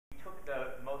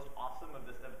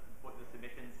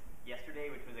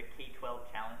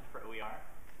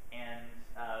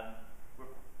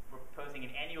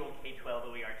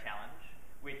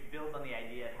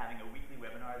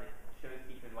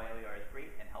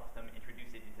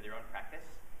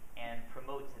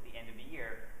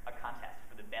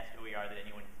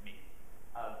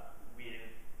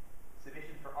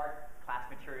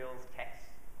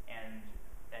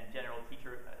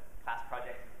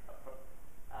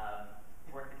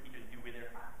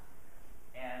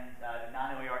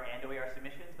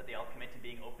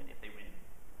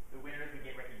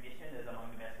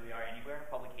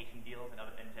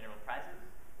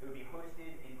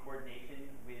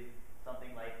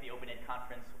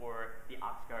conference or the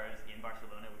Oscars in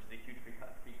Barcelona, which is a huge free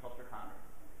culture conference,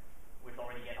 which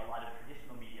already get a lot of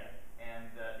traditional media,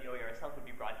 and the OER itself would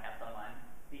be broadcast online.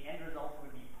 The end results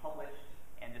would be published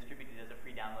and distributed as a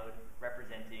free download,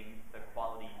 representing the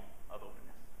quality of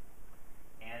openness.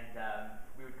 And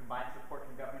we would combine support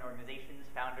from government organizations,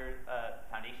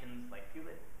 foundations like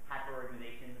Hewlett, hacker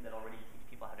organizations that already teach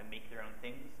people how to make their own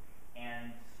things,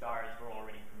 and stars who are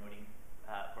already promoting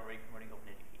open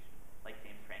education, like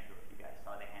James Franco, if you guys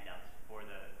saw the handouts for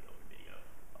the Open Video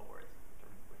Awards,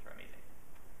 which are amazing.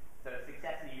 So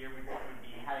success in a year would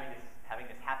be having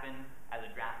this happen as a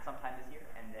draft sometime this year,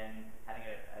 and then having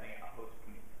a host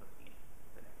community hosting it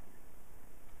the next year.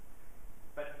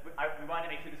 But we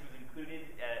wanted to make sure this was included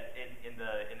in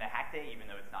the hack day, even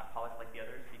though it's not polished like the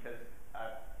others, because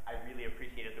I really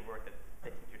appreciated the work that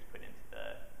the teachers put into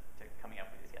to coming up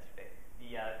with this yesterday.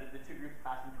 The two groups,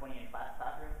 Classroom 20 and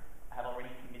Classroom, have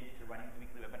already committed to running the